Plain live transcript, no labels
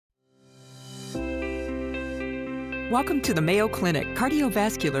Welcome to the Mayo Clinic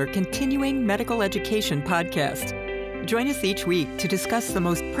Cardiovascular Continuing Medical Education Podcast. Join us each week to discuss the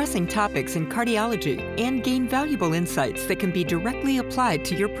most pressing topics in cardiology and gain valuable insights that can be directly applied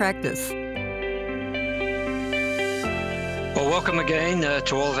to your practice. Well, welcome again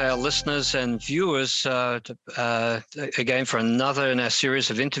to all of our listeners and viewers again for another in our series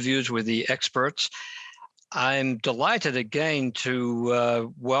of interviews with the experts. I'm delighted again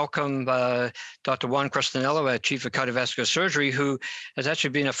to welcome Dr. Juan Crestinello, our Chief of Cardiovascular Surgery, who has actually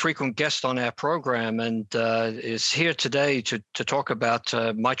been a frequent guest on our program and is here today to talk about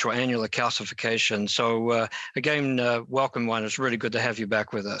mitral annular calcification. So again, welcome, Juan. It's really good to have you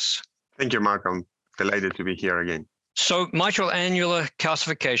back with us. Thank you, Mark. I'm delighted to be here again. So mitral annular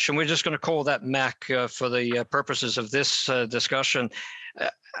calcification, we're just going to call that MAC for the purposes of this discussion.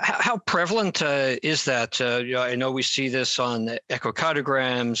 How prevalent is that? I know we see this on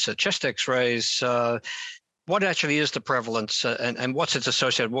echocardiograms, chest x-rays. What actually is the prevalence and what's it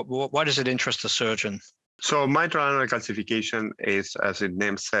associated? Why does it interest the surgeon? So mitral annular calcification is, as the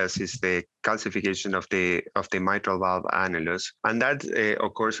name says, is the calcification of the mitral valve annulus, and that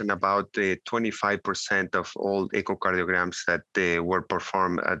occurs in about 25% of all echocardiograms that were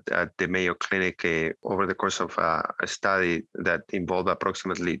performed at the Mayo Clinic over the course of a study that involved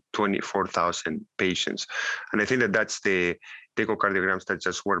approximately 24,000 patients. And I think that that's the echocardiograms that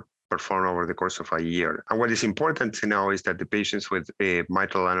just were performed over the course of a year. And what is important to know is that the patients with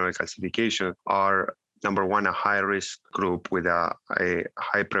mitral annular calcification are, number one, a high-risk group with a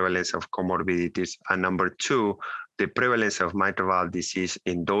high prevalence of comorbidities. And number two, the prevalence of mitral valve disease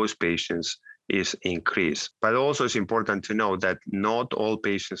in those patients is increased. But also it's important to know that not all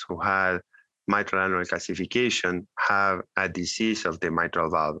patients who had mitral annular calcification have a disease of the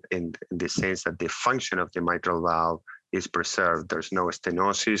mitral valve in the sense that the function of the mitral valve is preserved. There's no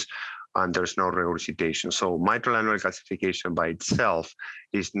stenosis and there's no regurgitation. So mitral annular calcification by itself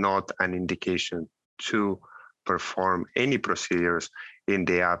is not an indication to perform any procedures in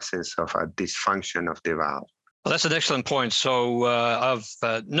the absence of a dysfunction of the valve. Well, that's an excellent point. So of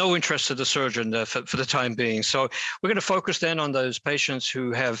no interest to the surgeon for the time being. So we're going to focus then on those patients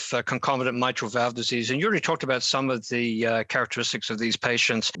who have concomitant mitral valve disease. And you already talked about some of the characteristics of these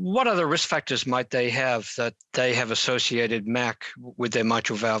patients. What other risk factors might they have that they have associated MAC with their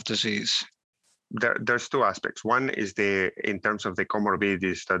mitral valve disease? There's two aspects. One is in terms of the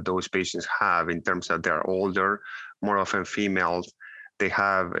comorbidities that those patients have, in terms of they're older, more often females. They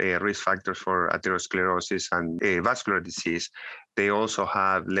have risk factors for atherosclerosis and vascular disease. They also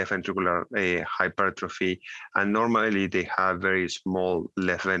have left ventricular hypertrophy, and normally they have very small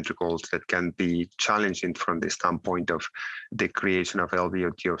left ventricles that can be challenging from the standpoint of the creation of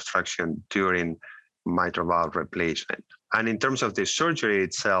LVOT obstruction during mitral valve replacement. And in terms of the surgery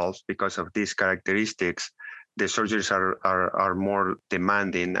itself, because of these characteristics, the surgeries are more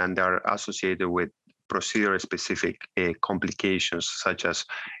demanding and are associated with procedure-specific complications such as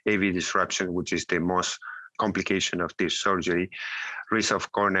AV disruption, which is the most complication of this surgery, risk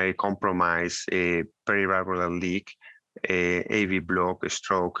of coronary compromise, perivalvular leak, AV block,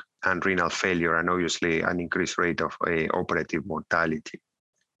 stroke, and renal failure, and obviously an increased rate of operative mortality.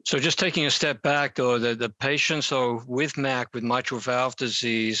 So just taking a step back, though, the patients with MAC, with mitral valve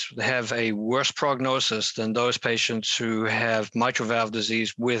disease, have a worse prognosis than those patients who have mitral valve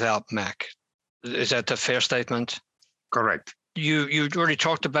disease without MAC. Is that a fair statement? Correct. You already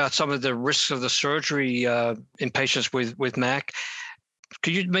talked about some of the risks of the surgery in patients with MAC.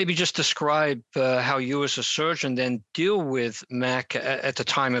 Could you maybe just describe how you as a surgeon then deal with MAC at the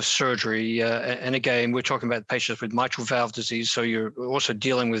time of surgery? And again, we're talking about patients with mitral valve disease, so you're also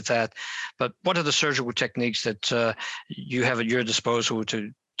dealing with that. But what are the surgical techniques that you have at your disposal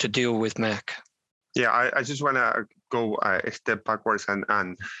to deal with MAC? Yeah, I just want to go a step backwards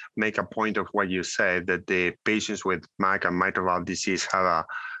and make a point of what you said, that the patients with MAC and mitral valve disease have a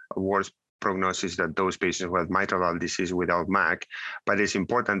worse prognosis than those patients who have mitral valve disease without MAC. But it's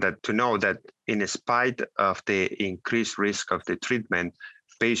important to know that in spite of the increased risk of the treatment,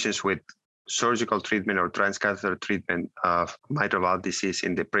 patients with surgical treatment or transcatheter treatment of mitral valve disease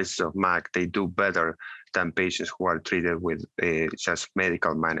in the presence of MAC, they do better than patients who are treated with just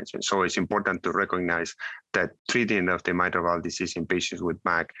medical management. So it's important to recognize that treating of the mitral valve disease in patients with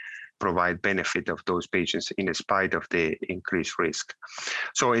MAC provide benefit of those patients in spite of the increased risk.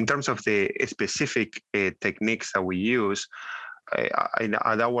 So in terms of the specific techniques that we use,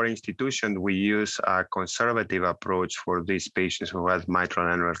 at our institution, we use a conservative approach for these patients who have mitral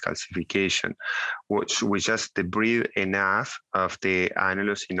annular calcification, which we just debride enough of the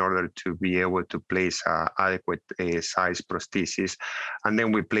annulus in order to be able to place adequate size prosthesis. And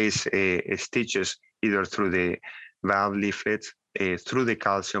then we place stitches either through the valve leaflets through the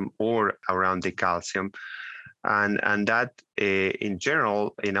calcium or around the calcium. And that, in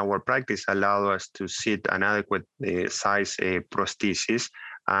general, in our practice, allow us to sit an adequate size prosthesis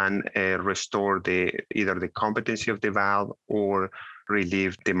and restore either the competency of the valve or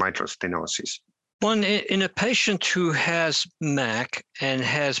relieve the mitral stenosis. One, in a patient who has MAC and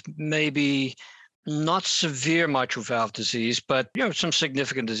has maybe not severe mitral valve disease, but some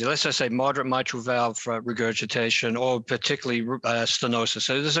significant disease, let's just say moderate mitral valve regurgitation or particularly stenosis.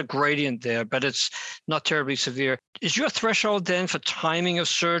 So there's a gradient there, but it's not terribly severe. Is your threshold then for timing of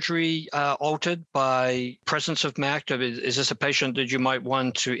surgery altered by presence of MAC? Is this a patient that you might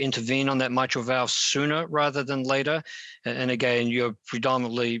want to intervene on that mitral valve sooner rather than later? And again, you're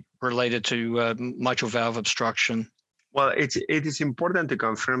predominantly related to mitral valve obstruction. Well, it is important to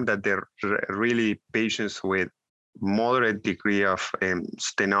confirm that they're really patients with moderate degree of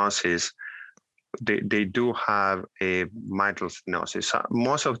stenosis. They do have a mitral stenosis.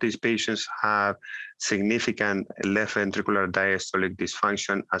 Most of these patients have significant left ventricular diastolic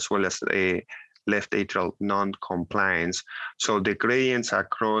dysfunction as well as a left atrial non-compliance. So the gradients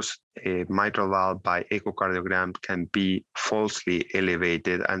across a mitral valve by echocardiogram can be falsely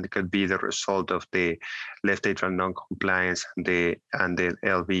elevated, and it could be the result of the left atrial non-compliance and the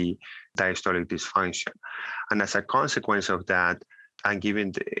LV diastolic dysfunction. And as a consequence of that, and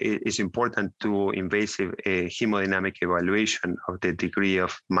given it's important to invasive hemodynamic evaluation of the degree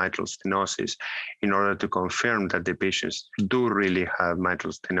of mitral stenosis in order to confirm that the patients do really have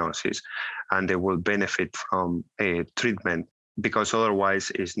mitral stenosis and they will benefit from a treatment, because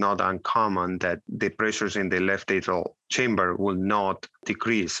otherwise it's not uncommon that the pressures in the left atrial chamber will not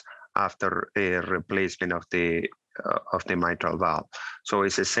decrease after a replacement of the mitral valve. So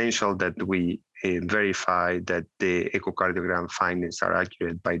it's essential that we verify that the echocardiogram findings are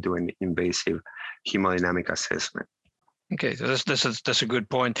accurate by doing invasive hemodynamic assessment. Okay, so that's a good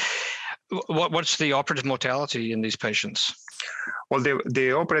point. What's the operative mortality in these patients? Well,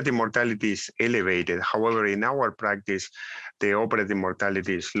 the operative mortality is elevated. However, in our practice, the operative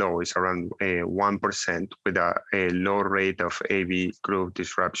mortality is low. It's around 1% with a low rate of AV groove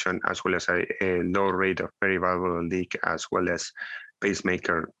disruption, as well as a low rate of perivalvular leak, as well as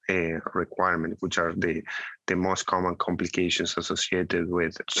pacemaker requirement, which are the most common complications associated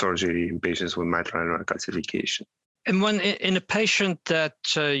with surgery in patients with mitral annular calcification. And when in a patient that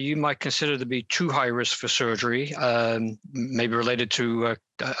you might consider to be too high risk for surgery, maybe related to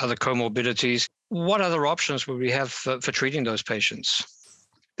other comorbidities, what other options would we have for treating those patients?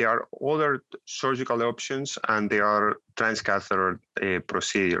 There are other surgical options, and there are transcatheter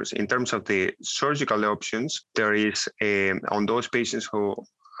procedures. In terms of the surgical options, there is on those patients who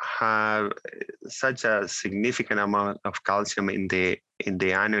have such a significant amount of calcium in the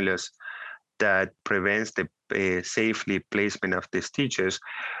annulus that prevents the safely placement of the stitches.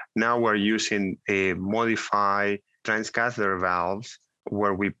 Now we're using a modified transcatheter valves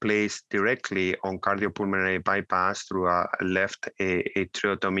where we place directly on cardiopulmonary bypass through a left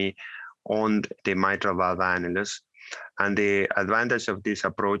atriotomy on the mitral valve annulus. And the advantage of this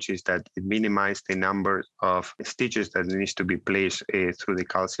approach is that it minimizes the number of stitches that needs to be placed through the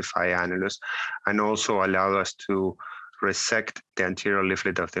calcified annulus, and also allow us to resect the anterior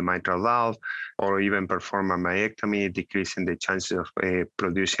leaflet of the mitral valve, or even perform a myectomy, decreasing the chances of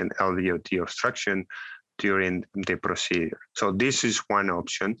producing LVOT obstruction during the procedure. So this is one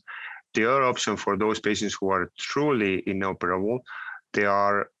option. The other option for those patients who are truly inoperable, there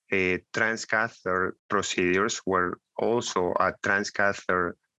are transcatheter procedures where also a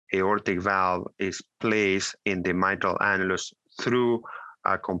transcatheter aortic valve is placed in the mitral annulus through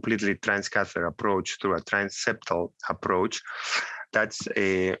a completely transcatheter approach, through a transseptal approach. That's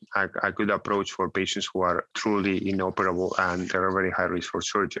a good approach for patients who are truly inoperable and they're very high risk for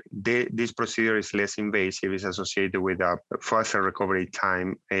surgery. This procedure is less invasive, is associated with a faster recovery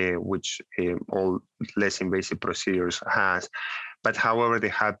time, which all less invasive procedures has. But however, they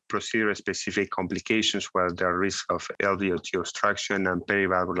have procedure-specific complications where the risk of LVOT obstruction and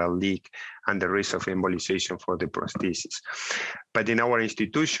perivalvular leak and the risk of embolization for the prosthesis. But in our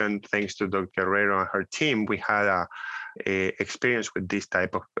institution, thanks to Dr. Guerrero and her team, we had a experience with this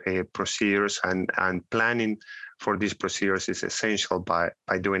type of procedures, and planning for these procedures is essential by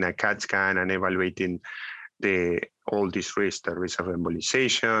doing a CAT scan and evaluating all these risks, the risk of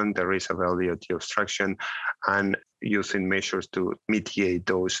embolization, the risk of LVOT obstruction, and using measures to mitigate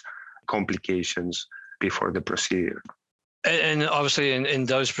those complications before the procedure. And obviously in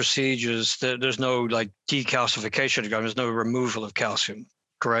those procedures, there's no like decalcification, there's no removal of calcium,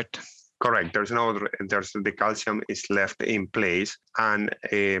 correct? Correct. The calcium is left in place, and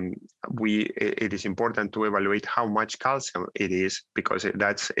it is important to evaluate how much calcium it is, because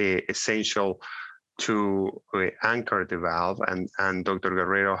that's essential to anchor the valve. And Dr.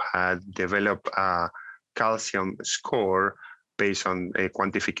 Guerrero had developed a calcium score based on a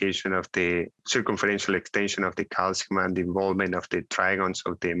quantification of the circumferential extension of the calcium and the involvement of the trigons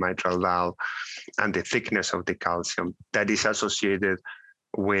of the mitral valve and the thickness of the calcium that is associated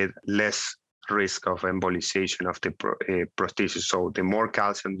with less risk of embolization of the prosthesis. So the more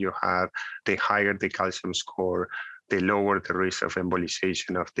calcium you have, the higher the calcium score, the lower the risk of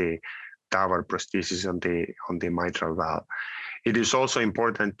embolization of the TAVR prosthesis on the mitral valve. It is also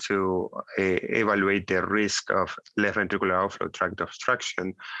important to evaluate the risk of left ventricular outflow tract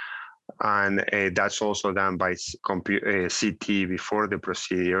obstruction, and that's also done by CT before the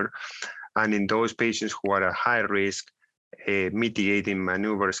procedure. And in those patients who are at high risk, mitigating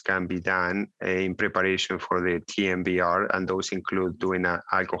maneuvers can be done in preparation for the TMVR, and those include doing an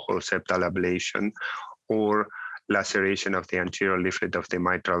alcohol septal ablation or laceration of the anterior leaflet of the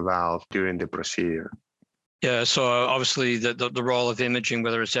mitral valve during the procedure. Yeah, so obviously the role of imaging,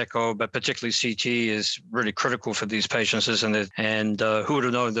 whether it's echo, but particularly CT, is really critical for these patients, isn't it? And who would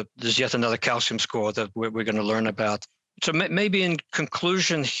have known that there's yet another calcium score that we're going to learn about. So maybe in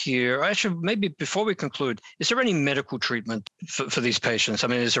conclusion here, actually, maybe before we conclude, is there any medical treatment for these patients? I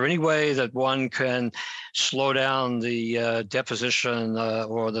mean, is there any way that one can slow down the deposition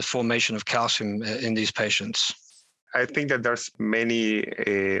or the formation of calcium in these patients? I think that there's many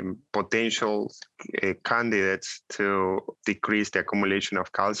potential candidates to decrease the accumulation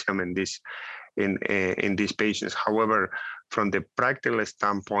of calcium in these patients. However, from the practical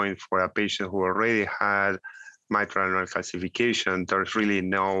standpoint, for a patient who already had mitral annular calcification, there's really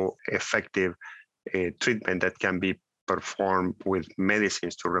no effective treatment that can be performed with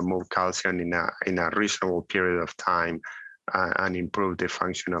medicines to remove calcium in a reasonable period of time and improve the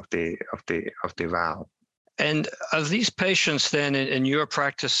function of the valve. And of these patients, then, in your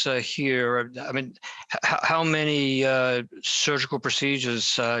practice here, I mean, how many surgical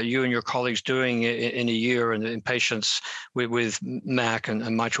procedures you and your colleagues doing in a year in patients with MAC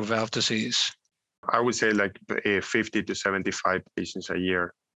and mitral valve disease? I would say like 50 to 75 patients a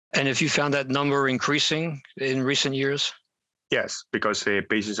year. And have you found that number increasing in recent years? Yes, because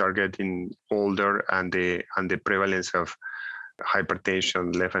patients are getting older, and the prevalence of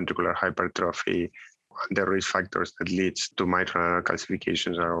hypertension, left ventricular hypertrophy, and the risk factors that leads to mitral annular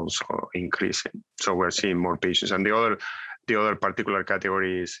calcifications are also increasing. So we're seeing more patients. And the other particular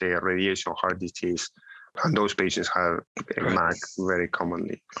category is radiation heart disease. And those patients have MAC very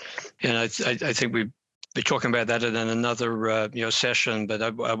commonly. And I think we've been talking about that in another session, but I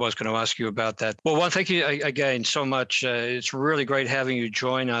was going to ask you about that. Well, Juan, thank you again so much. It's really great having you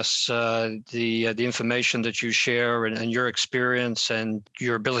join us. The information that you share and your experience and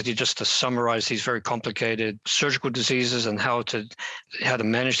your ability just to summarize these very complicated surgical diseases and how to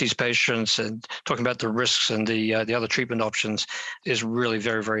manage these patients, and talking about the risks and the other treatment options is really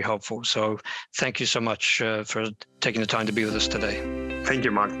very, very helpful. So thank you so much for taking the time to be with us today. Thank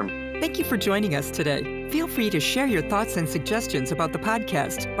you, Malcolm. Thank you for joining us today. Feel free to share your thoughts and suggestions about the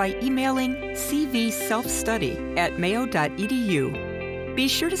podcast by emailing cvselfstudy@mayo.edu. Be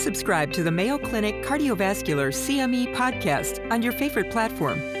sure to subscribe to the Mayo Clinic Cardiovascular CME podcast on your favorite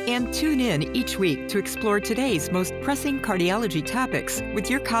platform, and tune in each week to explore today's most pressing cardiology topics with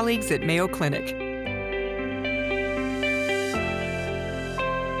your colleagues at Mayo Clinic.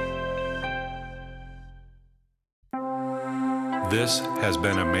 This has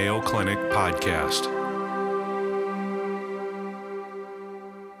been a Mayo Clinic podcast.